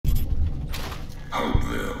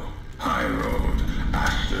High road,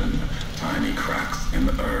 Ashton, tiny cracks in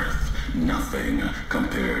the earth, nothing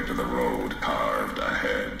compared to the road carved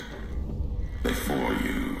ahead. Before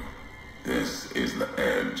you, this is the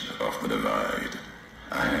edge of the divide.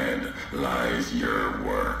 Ahead lies your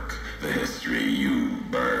work, the history you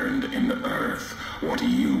burned in the earth, what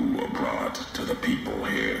you brought to the people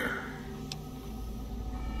here.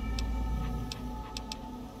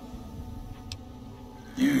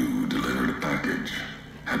 You delivered a package,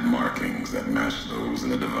 had markings that matched those in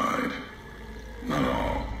the divide. Not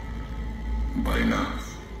all, but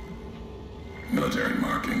enough. Military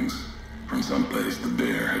markings from someplace the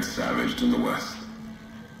bear had savaged in the west.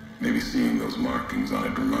 Maybe seeing those markings on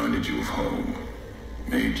it reminded you of home,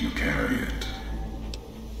 made you carry it.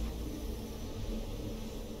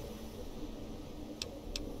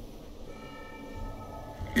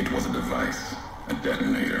 It was a device, a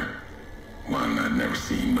detonator, one I'd never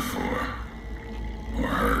seen before, or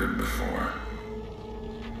heard before.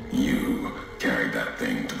 You carried that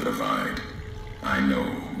thing to the divide. I know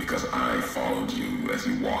because I followed you as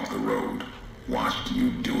you walked the road, watched you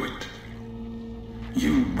do it.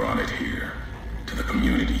 You brought it here, to the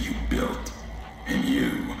community you built, and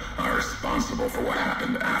you are responsible for what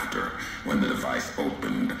happened after, when the device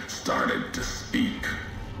opened, started to speak.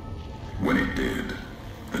 When it did,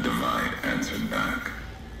 the divide answered back.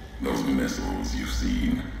 Those missiles you've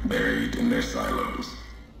seen, buried in their silos,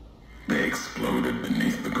 they exploded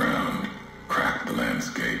beneath the ground, cracked the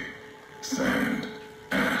landscape. Sand,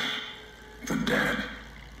 ash, the dead.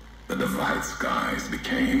 The divide skies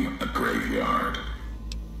became a graveyard.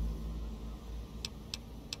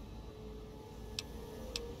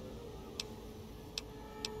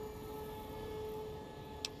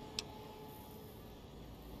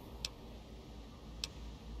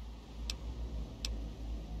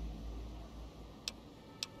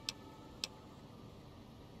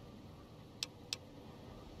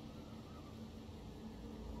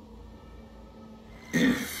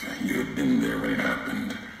 If you had been there when it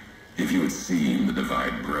happened, if you had seen the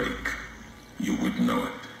divide break, you would know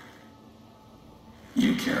it.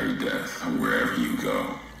 You carry death wherever you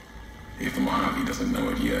go. If the Mojave doesn't know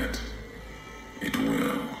it yet, it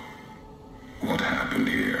will. What happened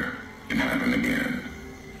here can happen again.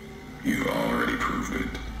 You already proved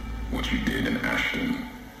it. What you did in Ashton,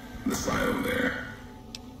 the silo there.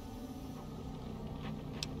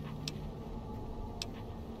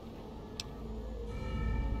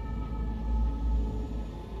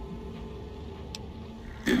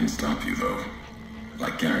 Didn't stop you, though.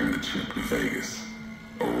 Like carrying the chip to Vegas.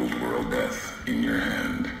 Old world death in your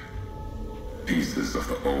hand. Pieces of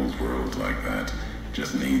the old world like that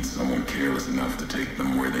just need someone careless enough to take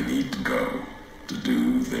them where they need to go, to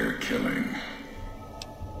do their killing.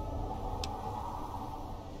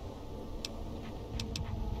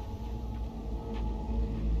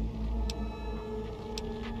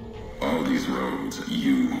 All these roads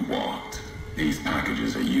you walked, these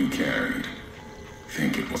packages that you carried,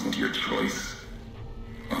 think it wasn't your choice?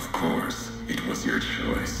 Of course, it was your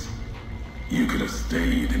choice. You could have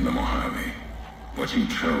stayed in the Mojave, but you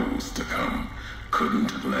chose to come,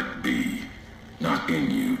 couldn't let be, not in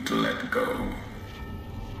you to let go.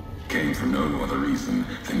 Came for no other reason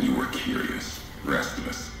than you were curious,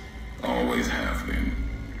 restless, always have been.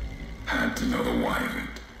 Had to know the why of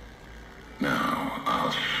it. Now,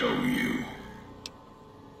 I'll show you.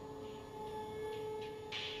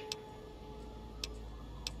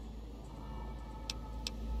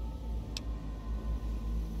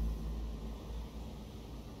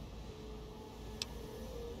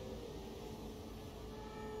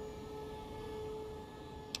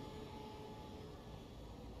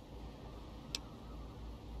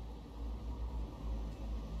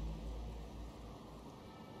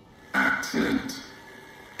 Accident.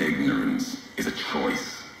 Ignorance is a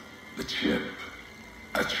choice. The chip,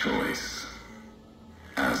 a choice.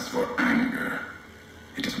 As for anger,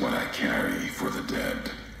 it is what I carry for the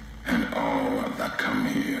dead, and all that come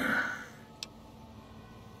here.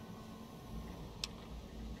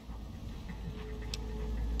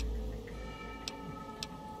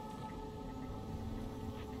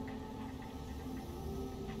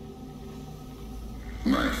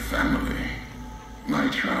 My family. My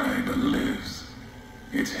tribe lives.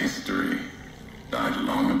 Its history died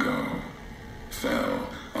long ago, fell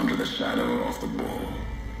under the shadow of the bull,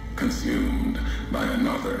 consumed by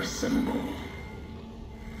another symbol.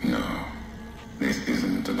 No, this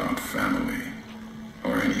isn't about family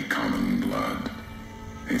or any common blood.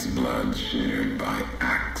 It's blood shared by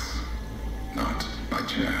acts, not by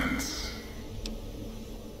chance.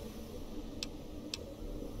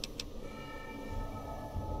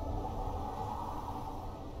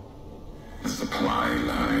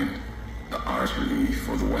 especially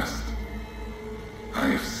for the West. I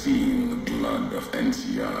have seen the blood of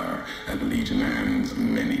NCR and Legion hands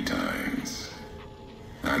many times.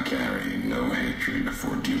 I carry no hatred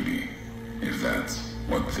for duty, if that's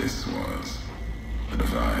what this was. The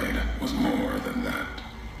Divide was more than that.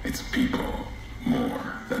 Its people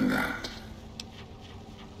more than that.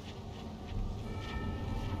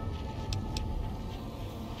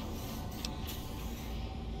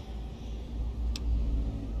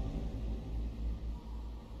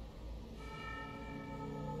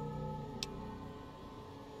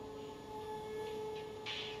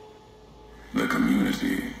 The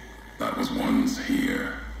community that was once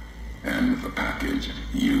here, and the package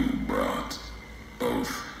you brought,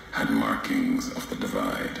 both had markings of the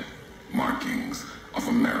Divide, markings of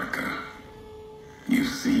America. You've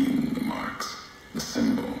seen the marks, the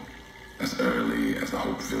symbol, as early as the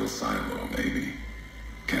Hopeville silo, maybe.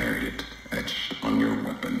 Carried it etched on your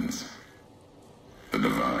weapons. The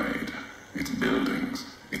Divide, its buildings,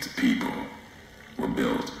 its people, were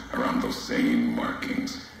built around those same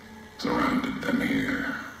markings. Surrounded them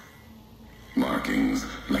here. Markings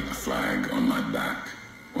like the flag on my back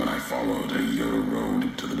when I followed a Euro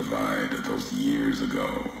road to the Divide those years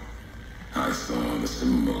ago. I saw the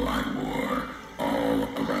symbol I wore all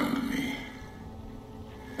around me.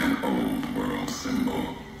 An old world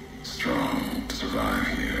symbol, strong to survive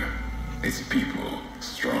here. Its people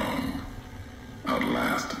strong.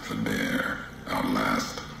 Outlast the bear,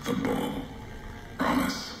 outlast the bull.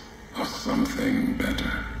 Promise of something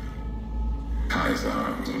better.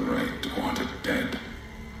 Kaiser was right to want it dead.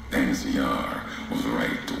 NCR was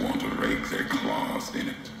right to want to rake their claws in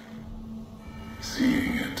it.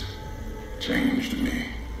 Seeing it changed me.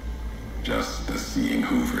 Just as seeing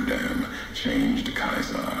Hoover Dam changed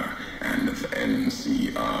Kaiser and the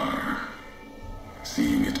NCR.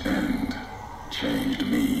 Seeing it end changed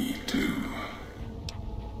me too.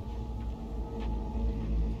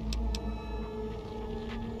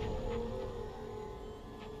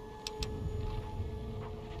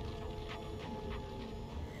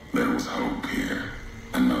 There was hope here,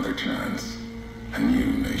 another chance, a new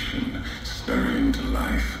nation stirring to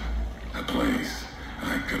life, a place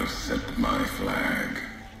I could have set my flag.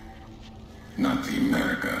 Not the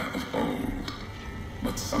America of old,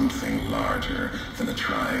 but something larger than the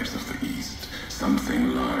tribes of the East,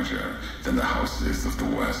 something larger than the houses of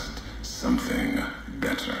the West, something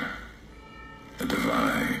better. The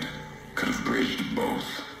Divide could have bridged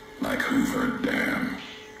both, like Hoover Dam.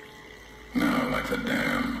 Now, like the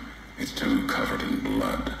dam, it's too covered in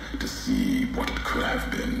blood to see what it could have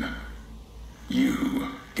been. You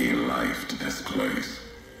gave life to this place.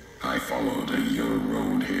 I followed your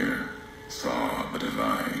road here, saw the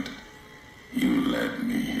Divide. You led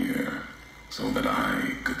me here so that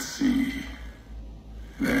I could see.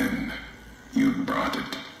 Then, you brought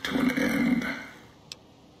it to an end.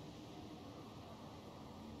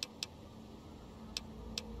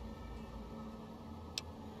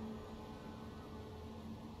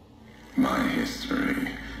 My history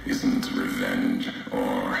isn't revenge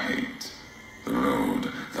or hate. The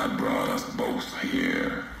road that brought us both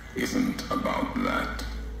here isn't about that.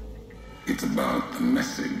 It's about the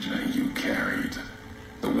message you carried,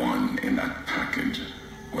 the one in that package,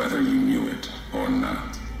 whether you knew it or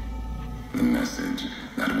not. The message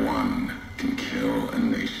that one can kill a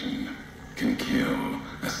nation, can kill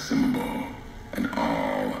a symbol, and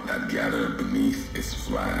all that gather beneath its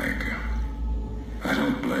flag. I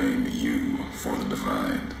don't blame you for the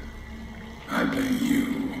Divide. I blame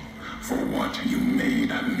you for what you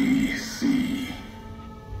made me see.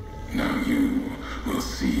 Now you will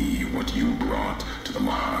see what you brought to the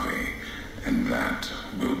Mojave, and that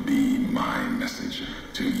will be my message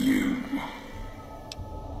to you.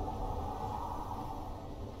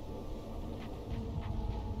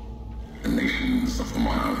 The nations of the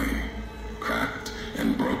Mojave, cracked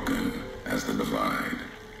and broken as the Divide,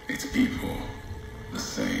 its people the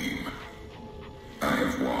same. I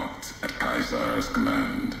have walked at Kaiser's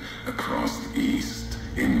command across the east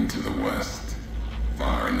into the west,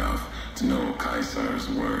 far enough to know Kaiser's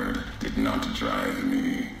word did not drive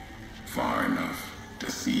me, far enough to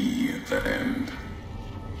see the end.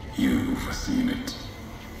 You've seen it.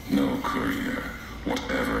 No courier,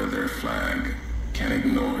 whatever their flag, can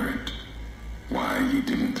ignore it. Why you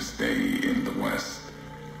didn't stay in the west,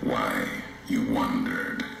 why you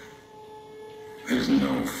wondered. There's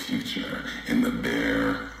no future in the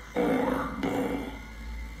bear or bull.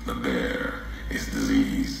 The bear is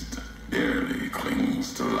diseased, barely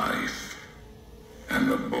clings to life.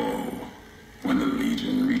 And the bull, when the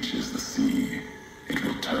Legion reaches the sea, it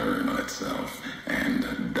will turn on itself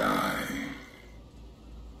and die.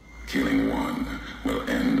 Killing one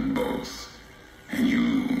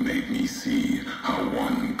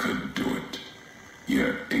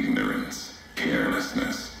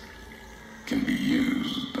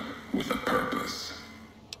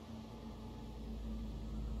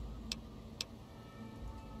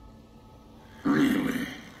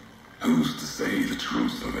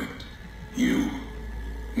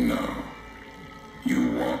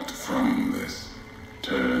from this,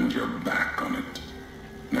 turned your back on it.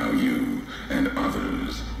 Now you and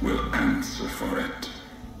others will answer for it.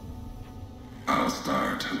 I'll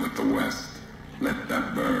start with the West. Let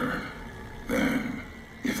that burn. Then,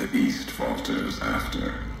 if the East falters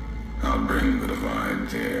after, I'll bring the divide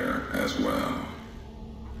there as well.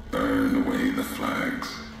 Burn away the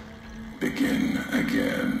flags. Begin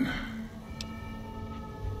again.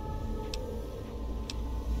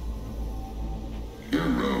 Your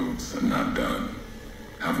road's not done.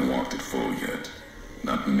 Haven't walked it full yet.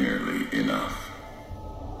 Not nearly enough.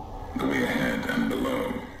 The way ahead and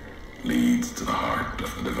below leads to the heart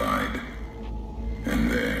of the divide. And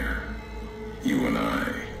there, you and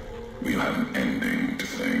I, we'll have an ending to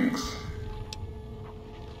things.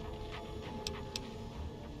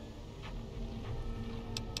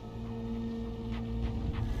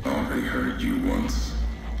 Already heard you once,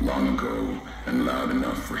 long ago and loud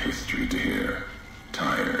enough for history to hear.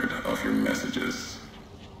 Tired of your messages.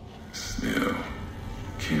 Still,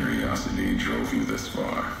 curiosity drove you this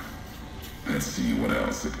far. Let's see what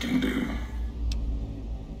else it can do.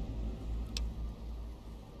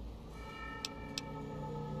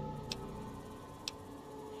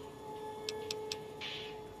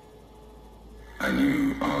 I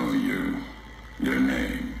knew all of you, your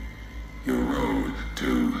name, your road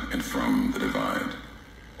to and from the divide,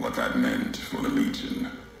 what that meant for the Legion.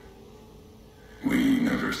 We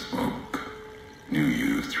never spoke, knew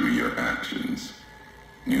you through your actions,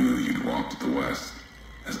 knew you'd walked the West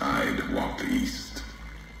as I'd walked the East,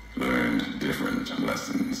 learned different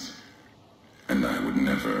lessons, and I would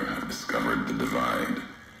never have discovered the divide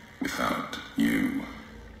without you.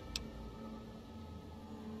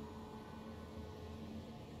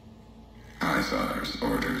 Caesar's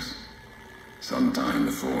orders. Sometime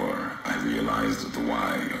before I realized the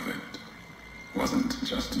why of it. Wasn't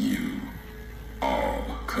just you. All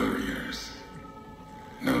couriers.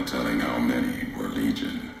 No telling how many were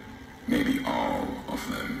Legion. Maybe all of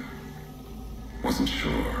them. Wasn't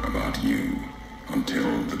sure about you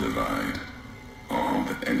until the divide. All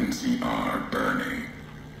the NCR burning.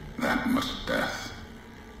 That much death.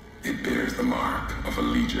 It bears the mark of a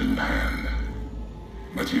Legion hand.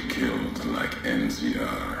 But you killed like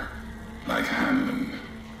NCR, like Hanlon,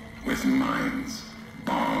 with mines,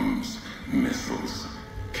 bombs, missiles,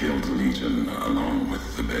 killed Legion along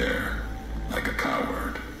with the bear, like a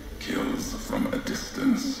coward kills from a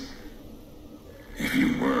distance. If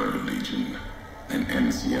you were Legion, then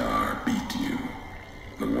NCR beat you.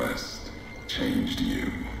 The West changed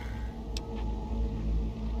you.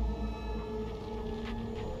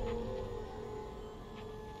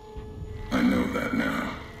 I know that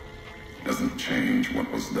now. Doesn't change what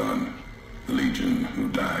was done. The Legion who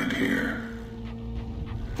died here.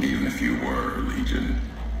 Even if you were Legion,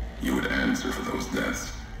 you would answer for those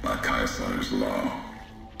deaths by Caesar's law.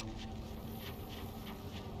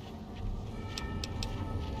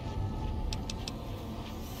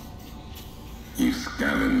 You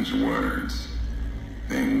scavenge words.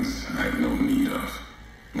 Things I have no need of.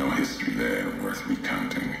 No history there worth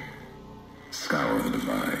recounting. Scour the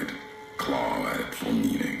divide. Claw at it for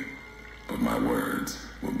meaning, but my words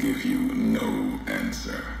will give you no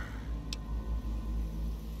answer.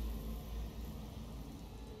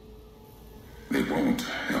 They won't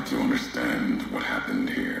help you understand what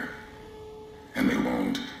happened here, and they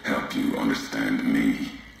won't help you understand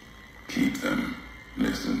me. Keep them,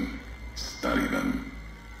 listen, study them.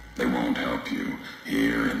 They won't help you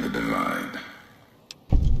here in the divide.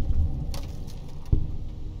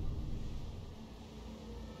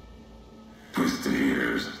 Twisted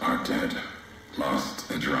ears are dead,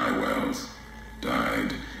 lost at dry wells,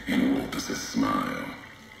 died in Wolpus's smile.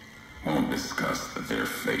 Won't discuss their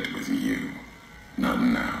fate with you, not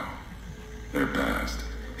now. Their past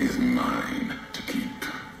is mine to keep.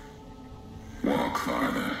 Walk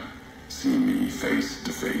farther, see me face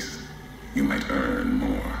to face. You might earn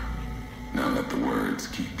more. Now let the words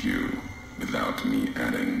keep you, without me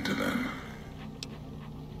adding to them.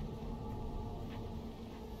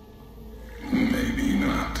 Maybe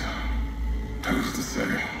not. Who's to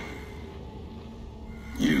say?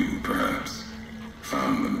 You, perhaps,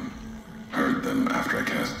 found them, heard them after I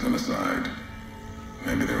cast them aside.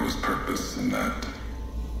 Maybe there was purpose in that.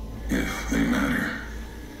 If they matter,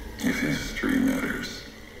 if history matters,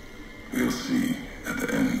 we'll see at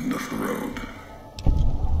the end of the road.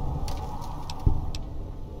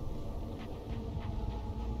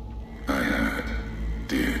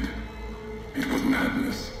 Did. It was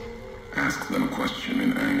madness. Asked them a question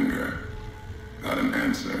in anger. Got an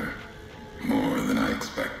answer. More than I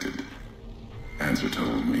expected. Answer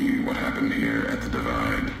told me what happened here at the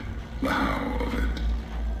divide. The how of it.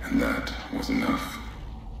 And that was enough.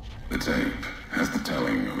 The tape has the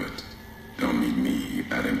telling of it. Don't need me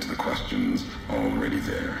adding to the questions already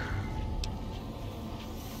there.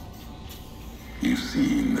 You've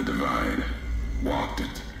seen the divide, walked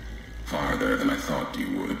it, farther than I thought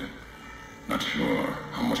you would. Not sure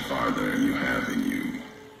how much farther you have in you.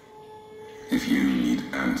 If you need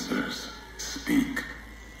answers, speak.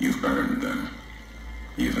 You've earned them,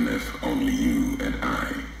 even if only you and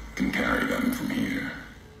I can carry them from here.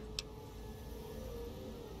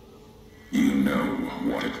 You know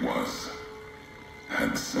what it was.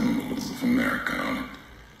 Had symbols of America on it,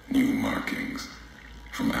 new markings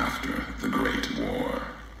from after the Great War.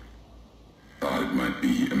 Thought it might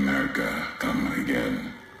be America come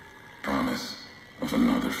again. Promise of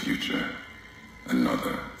another future,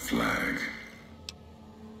 another flag.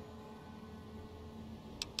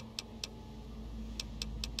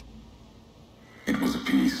 It was a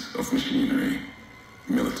piece of machinery,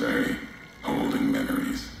 military, holding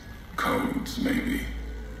memories, codes maybe.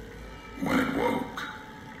 When it woke,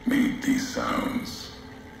 made these sounds,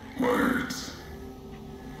 words.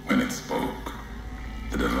 When it spoke,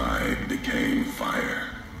 the divide became fire.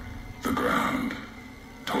 The ground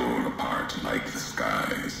tore apart like the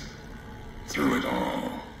skies. Through it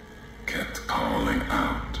all, kept calling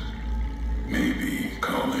out, maybe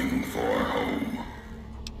calling for home.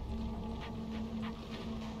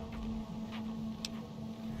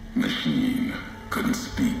 Machine couldn't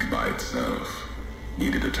speak by itself.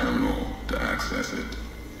 Needed a terminal to access it,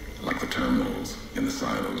 like the terminals in the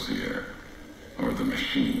silos here, or the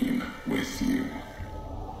machine with you.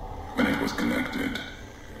 When it was connected,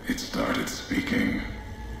 it started speaking,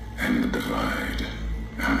 and the divide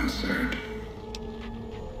answered.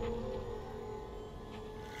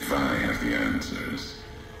 If I have the answers,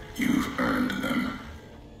 you've earned them.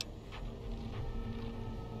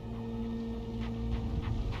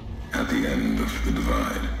 At the end of the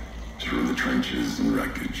divide, through the trenches and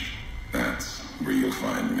wreckage, that's where you'll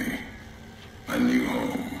find me. My new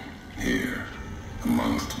home, here,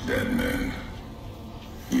 amongst dead men.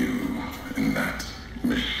 You and that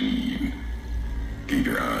machine. Keep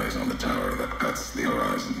your eyes on the tower that cuts the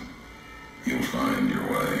horizon. You'll find your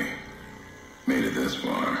way. Made it this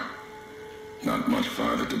far. Not much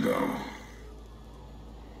farther to go.